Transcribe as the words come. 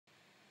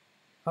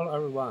Hello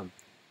everyone,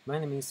 my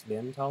name is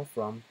Liantao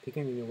from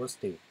Peking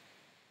University.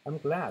 I'm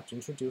glad to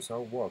introduce our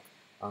work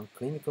on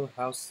clinical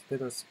health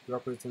status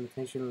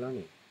representation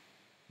learning.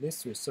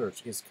 This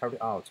research is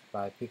carried out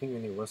by Peking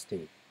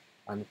University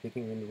and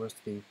Peking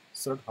University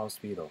Third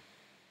Hospital.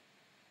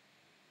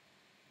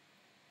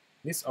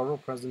 This oral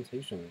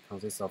presentation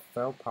consists of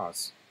 5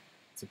 parts: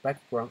 the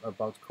background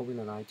about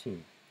COVID-19,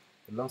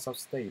 the length of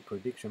stay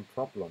prediction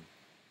problem,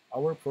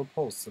 our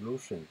proposed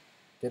solution,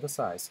 data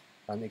size,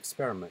 and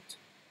experiment.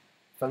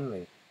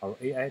 Finally, our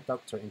AI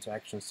doctor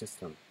interaction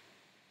system.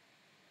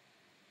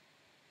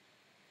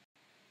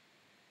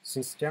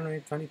 Since January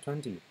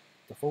 2020,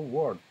 the whole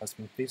world has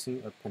been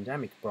facing a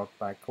pandemic brought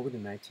by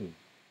COVID-19.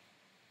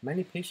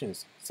 Many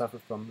patients suffer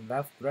from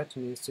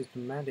life-threatening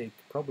systematic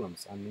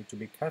problems and need to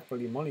be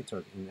carefully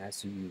monitored in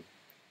ICU.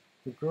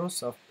 The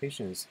growth of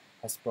patients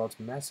has brought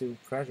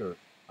massive pressure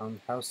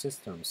on health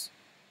systems,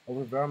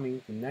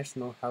 overwhelming the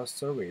National Health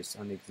Service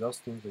and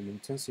exhausting the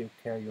intensive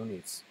care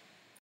units.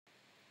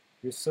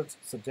 Research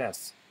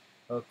suggests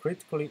a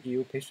critically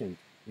ill patient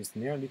is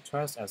nearly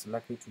twice as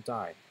likely to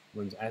die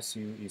when the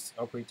ICU is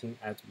operating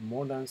at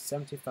more than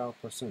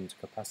 75%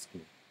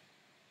 capacity.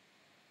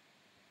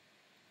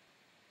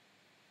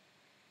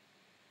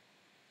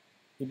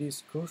 It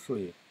is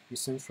crucially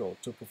essential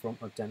to perform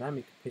a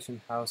dynamic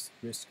patient health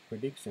risk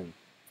prediction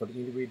for the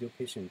individual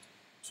patient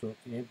to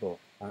enable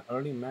an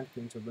early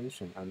medical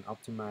intervention and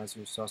optimize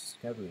resource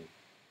scheduling.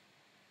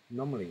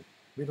 Normally,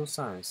 vital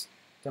signs,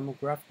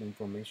 demographic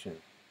information,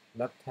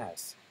 lab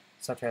tests,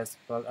 such as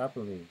blood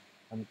albumin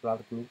and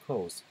blood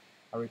glucose,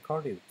 are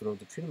recorded through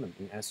the treatment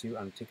in ICU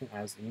and taken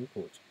as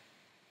input.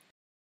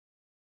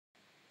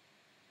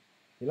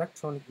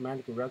 Electronic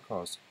medical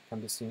records can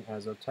be seen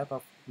as a type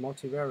of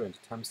multivariate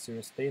time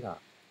series data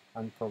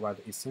and provide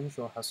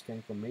essential healthcare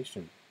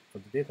information for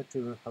the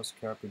data-driven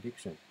healthcare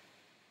prediction.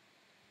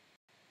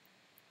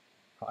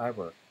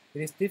 However,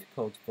 it is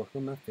difficult for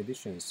human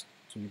physicians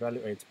to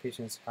evaluate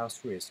patients' health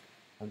risk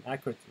and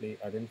accurately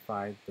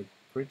identify the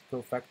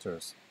critical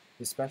factors,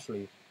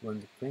 especially when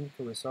the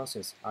clinical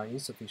resources are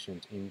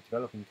insufficient in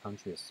developing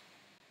countries.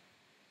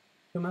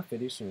 Human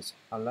physicians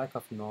have lack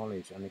of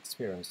knowledge and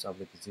experience of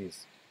the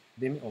disease.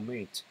 They may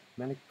omit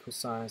medical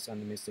signs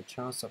and miss the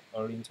chance of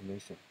early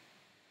intervention.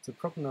 The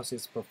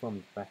prognosis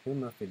performed by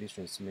human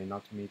physicians may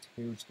not meet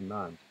huge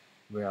demand,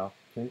 where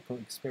clinical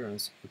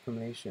experience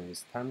accumulation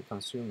is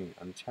time-consuming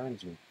and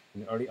challenging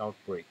in early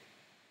outbreak.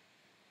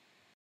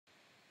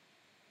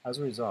 As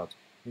a result,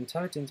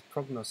 intelligent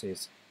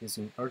prognosis is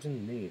in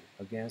urgent need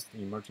against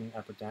the emerging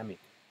epidemic.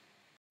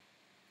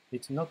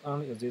 It not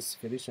only assists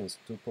physicians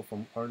to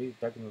perform early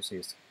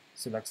diagnosis,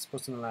 selects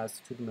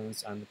personalized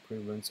treatments, and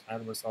prevents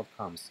adverse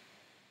outcomes,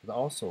 but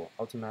also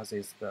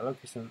optimizes the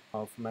allocation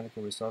of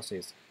medical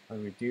resources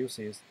and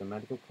reduces the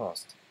medical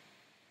cost.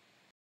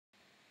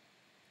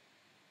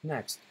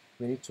 Next,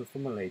 we need to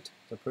formulate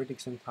the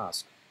prediction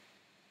task.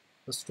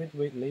 The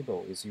straightway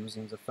label is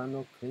using the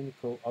final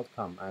clinical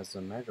outcome as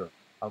a measure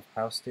of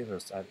health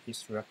status at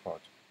each record.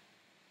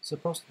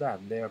 Suppose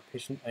that there are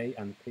patient A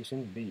and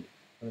patient B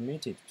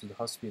admitted to the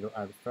hospital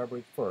at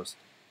February 1st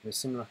with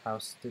similar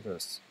health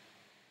status.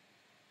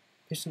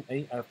 Patient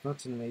A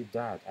unfortunately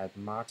died at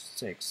March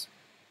 6.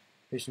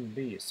 Patient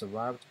B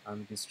survived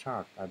and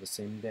discharged at the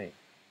same day.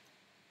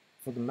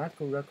 For the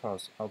medical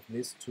records of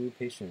these two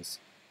patients,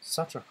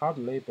 such a hard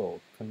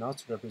label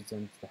cannot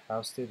represent the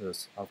health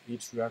status of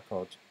each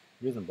record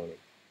reasonably.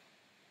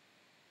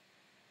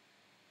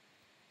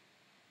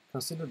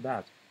 Consider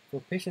that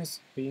for patients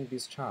being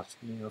discharged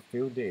in a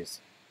few days,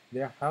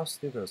 their health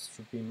status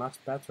should be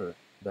much better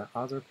than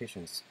other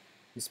patients,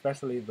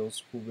 especially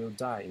those who will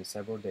die in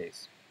several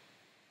days.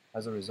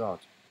 As a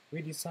result,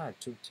 we decide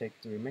to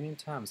take the remaining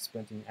time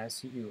spent in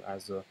ICU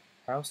as a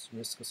health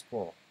risk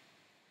score,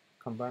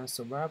 combine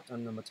survived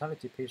and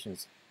mortality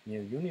patients in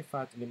a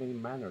unified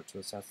labeling manner to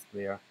assess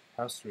their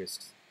health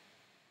risks.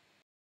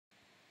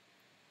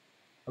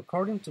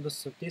 According to the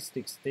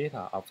statistics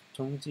data of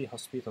Junyi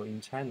Hospital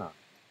in China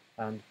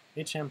and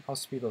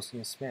hospitals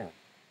in Spain,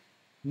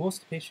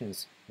 most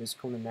patients with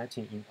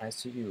COVID-19 in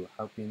ICU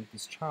have been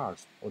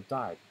discharged or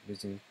died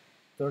within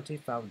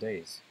 35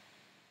 days.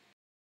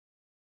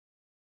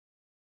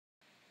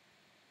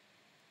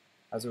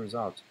 As a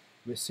result,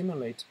 we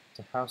simulate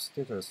the health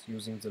status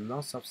using the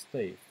length of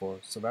stay for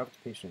survived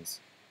patients,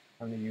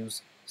 and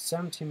use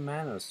 17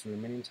 minus the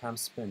remaining time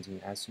spent in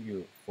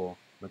ICU for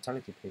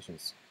mortality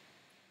patients.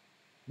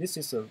 This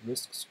is a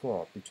risk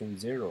score between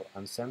 0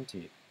 and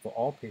 70 for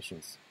all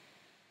patients.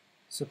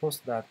 Suppose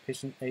that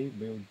patient A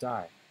will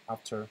die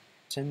after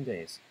 10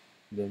 days,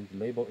 then the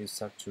label is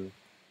set to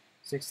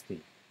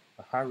 60,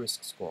 a high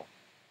risk score.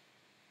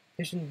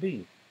 Patient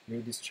B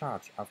will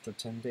discharge after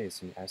 10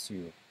 days in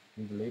ICU,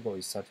 and the label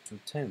is set to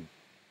 10,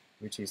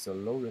 which is a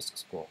low risk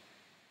score.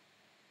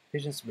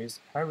 Patients with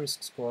high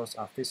risk scores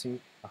are facing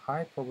a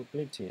high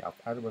probability of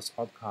adverse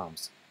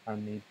outcomes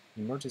and need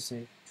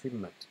emergency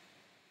treatment.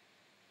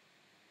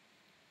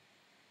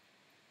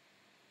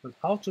 But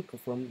how to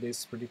perform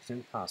this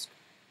prediction task?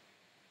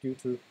 Due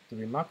to the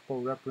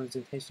remarkable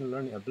representation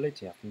learning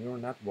ability of neural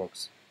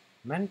networks,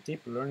 many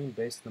deep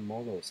learning-based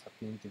models have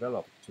been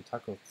developed to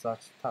tackle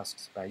such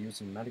tasks by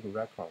using medical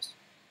records.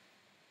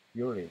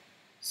 Usually,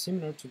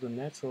 similar to the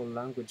natural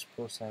language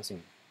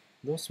processing,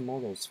 those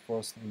models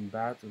first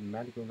embed the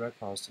medical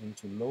records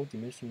into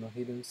low-dimensional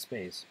hidden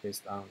space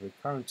based on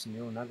recurrent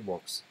neural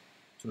networks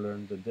to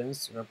learn the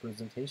dense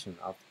representation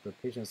of the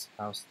patient's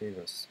health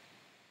status.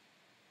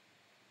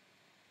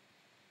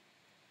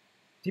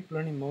 Deep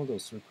learning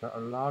models require a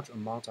large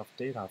amount of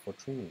data for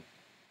training.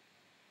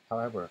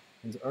 However,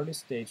 in the early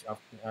stage of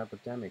the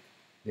epidemic,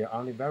 there are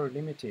only very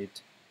limited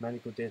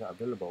medical data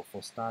available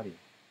for study.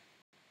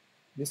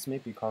 This may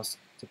be because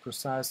the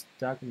precise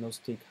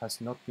diagnostic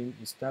has not been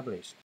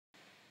established.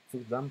 For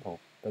example,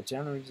 by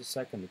January 2,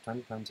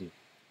 2020,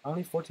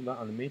 only 41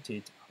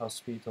 admitted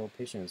hospital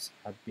patients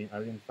had been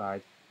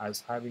identified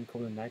as having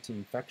COVID-19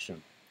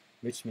 infection,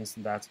 which means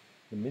that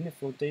the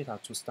meaningful data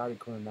to study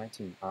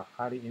COVID-19 are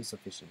highly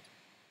insufficient.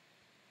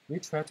 We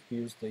try to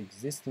use the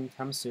existing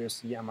time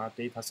series EMR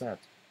dataset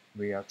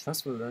via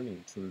transfer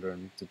learning to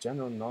learn the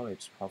general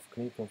knowledge of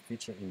clinical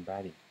feature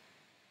embedding.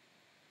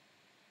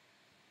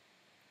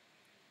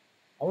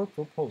 Our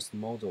proposed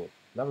model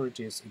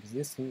leverages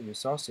existing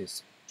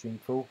resources to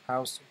improve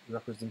health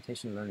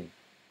representation learning.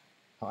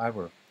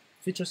 However,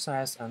 feature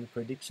size and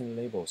prediction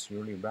labels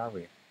usually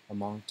vary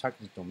among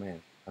target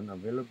domain and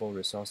available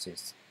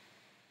resources.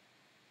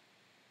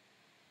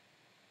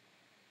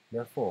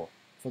 Therefore,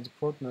 for the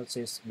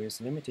prognosis with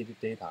limited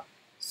data,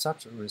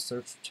 such a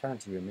research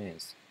challenge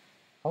remains: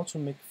 how to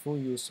make full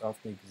use of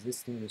the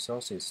existing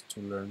resources to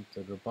learn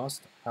the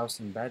robust health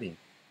embedding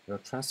via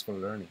transfer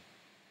learning.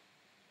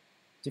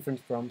 Different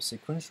from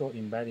sequential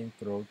embedding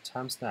through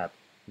time step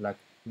like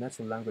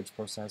natural language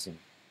processing,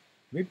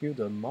 we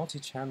build a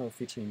multi-channel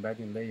feature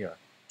embedding layer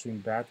to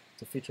embed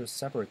the features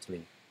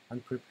separately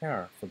and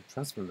prepare for the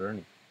transfer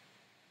learning.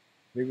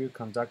 We will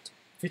conduct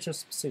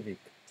feature-specific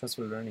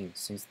transfer learning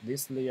since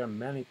this layer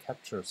mainly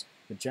captures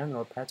the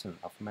general pattern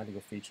of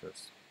medical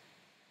features.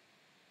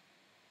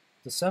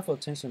 The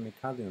self-attention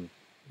mechanism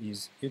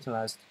is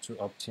utilized to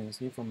obtain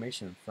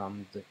information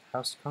from the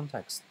health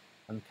context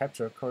and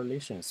capture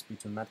correlations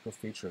between medical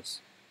features.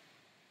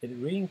 It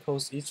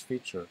re-encodes each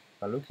feature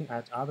by looking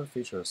at other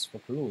features for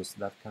clues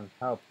that can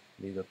help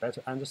lead a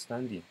better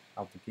understanding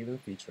of the given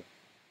feature.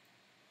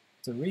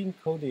 The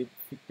re-encoded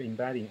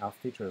embedding of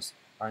features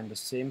are in the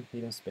same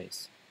hidden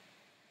space.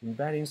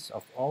 Embeddings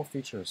of all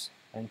features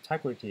are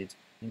integrated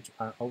into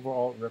an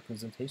overall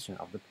representation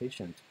of the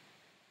patient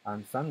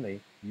and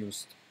finally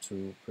used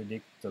to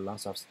predict the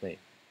length of stay.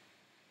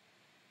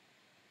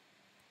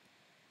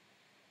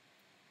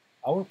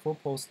 Our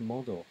proposed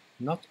model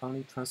not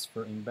only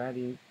transfers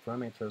embedding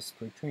parameters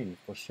pre-trained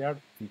for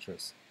shared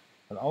features,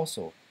 but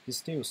also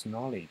distills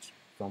knowledge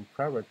from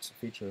private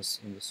features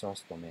in the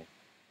source domain.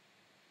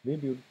 We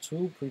build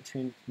two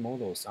pre-trained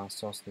models on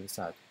source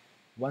dataset,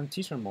 one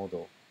teacher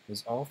model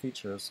with all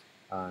features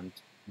and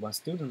one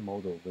student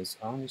model with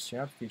only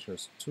shared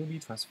features to be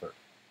transferred.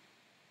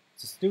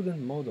 The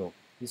student model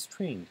is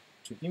trained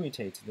to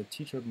imitate the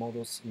teacher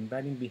model's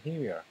embedding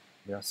behavior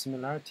via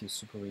similarity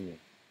supervision.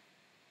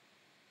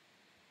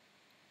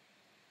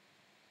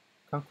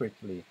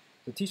 Concretely,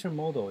 the teacher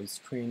model is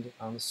trained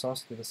on the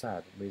source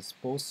dataset with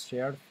both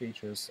shared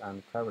features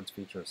and private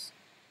features.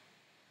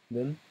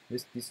 Then, we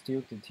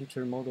distill the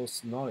teacher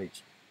model's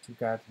knowledge to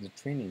get the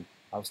training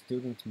of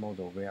student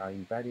model via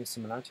embedding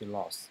similarity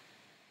loss.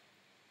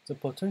 The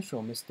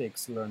potential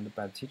mistakes learned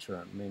by the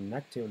teacher may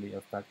negatively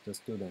affect the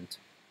student.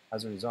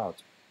 As a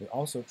result, we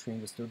also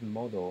train the student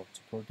model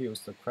to produce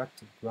the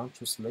correct ground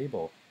truth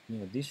label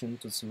in addition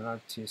to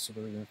similarity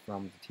supervision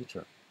from the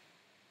teacher.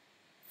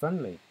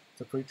 Finally,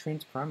 the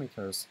pre-trained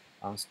parameters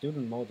on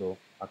student model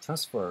are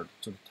transferred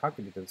to the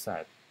targeted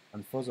dataset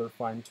and further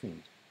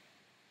fine-tuned.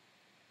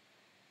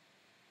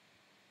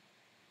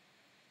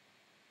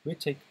 We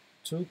take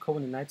two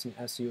COVID-19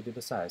 ICU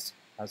datasets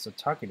as the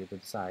targeted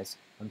datasets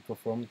and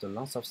perform the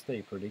length of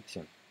stay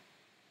prediction.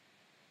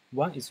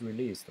 One is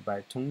released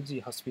by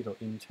Junyi Hospital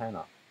in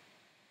China,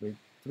 with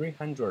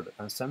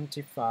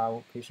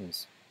 375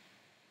 patients,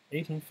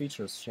 18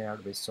 features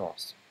shared with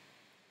source.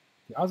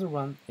 The other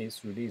one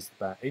is released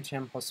by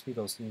HM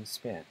hospitals in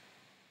Spain,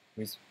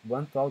 with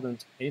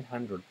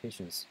 1,800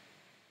 patients,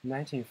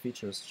 19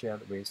 features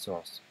shared with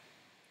source.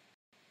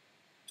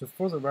 To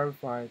further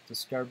verify the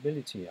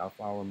scalability of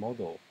our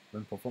model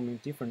when performing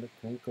different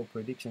clinical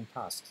prediction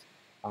tasks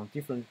on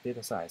different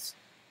datasets,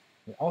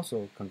 we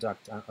also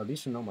conduct an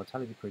additional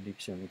mortality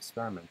prediction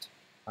experiment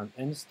on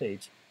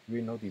end-stage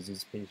renal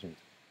disease patient.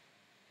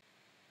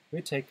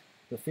 We take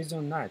the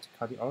PhysioNet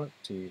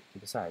cardiology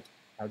dataset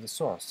as the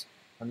source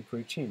and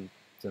pre-train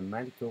the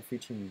medical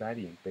feature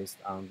embedding based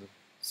on the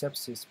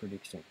sepsis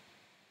prediction.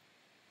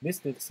 This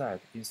dataset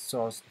is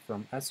sourced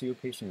from ICU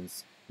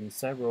patients in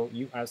several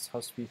U.S.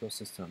 hospital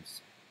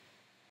systems.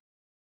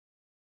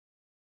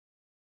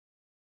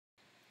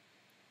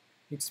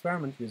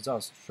 Experiment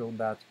results show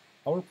that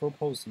our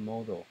proposed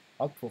model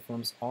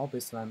outperforms all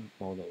baseline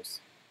models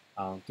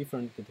on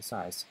different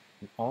datasets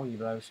in all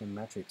evaluation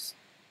metrics.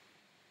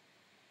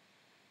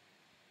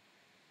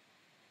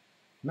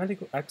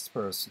 Medical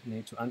experts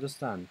need to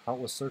understand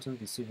how a certain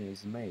decision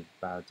is made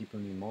by a deep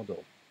learning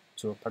model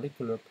to a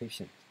particular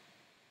patient,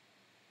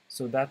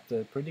 so that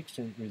the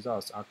prediction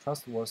results are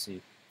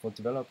trustworthy for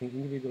developing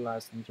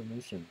individualized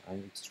intervention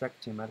and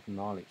extracting medical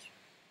knowledge.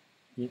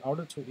 In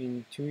order to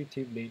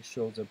intuitively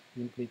show the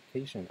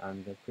implication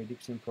and the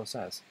prediction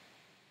process,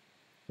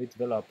 we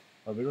develop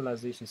a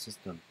visualization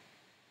system.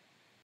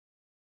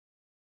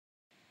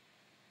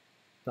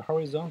 The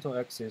horizontal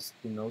axis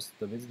denotes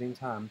the visiting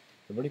time,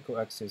 the vertical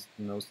axis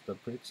denotes the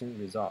prediction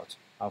result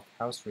of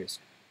health risk.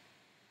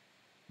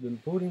 When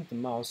putting the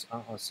mouse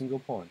on a single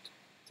point,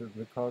 the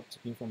record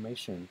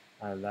information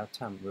at that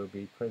time will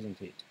be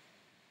presented.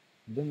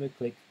 Then we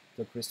click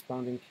the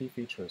corresponding key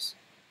features.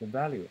 The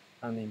value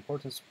and the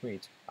importance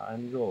weight are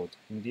enrolled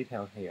in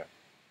detail here.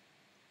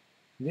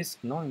 This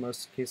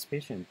anonymous case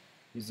patient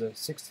is a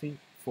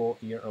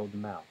 64-year-old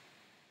male.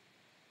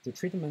 The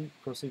treatment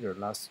procedure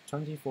lasts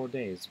 24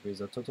 days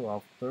with a total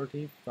of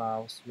 30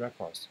 files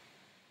records.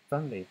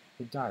 Finally,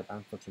 he died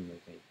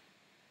unfortunately.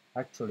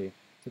 Actually,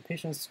 the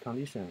patient's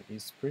condition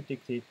is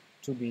predicted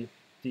to be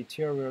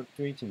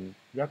deteriorating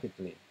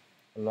rapidly,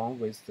 along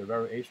with the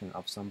variation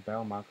of some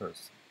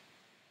biomarkers.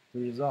 The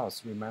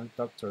results remind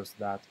doctors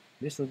that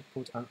they should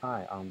put an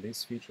eye on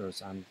these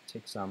features and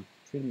take some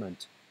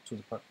treatment to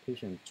the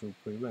patient to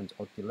prevent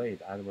or delay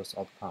the adverse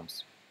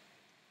outcomes.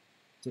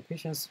 The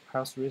patient's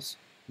health risk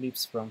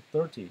leaps from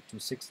 30 to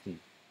 60.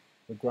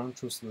 The ground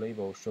truth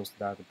label shows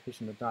that the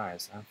patient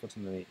dies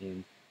unfortunately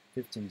in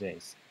 15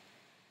 days.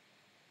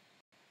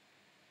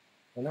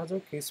 Another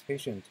case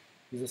patient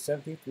is a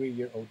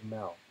 73-year-old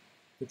male.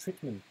 The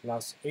treatment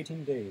lasts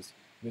 18 days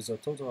with a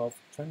total of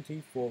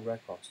 24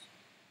 records.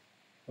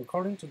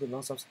 According to the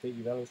length of stay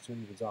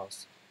evaluation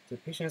results, the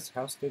patient's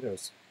health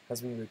status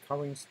has been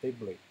recovering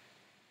stably.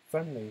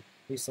 Finally,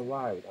 he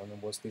survived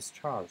and was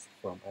discharged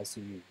from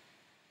ICU.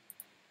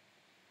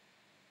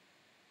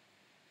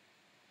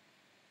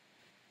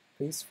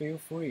 Please feel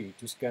free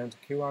to scan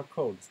the QR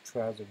code to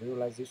try the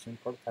visualization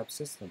prototype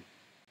system.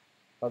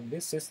 But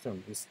this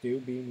system is still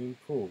being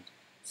improved,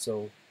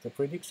 so the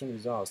prediction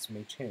results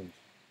may change.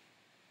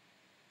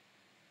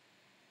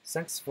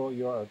 Thanks for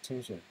your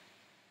attention.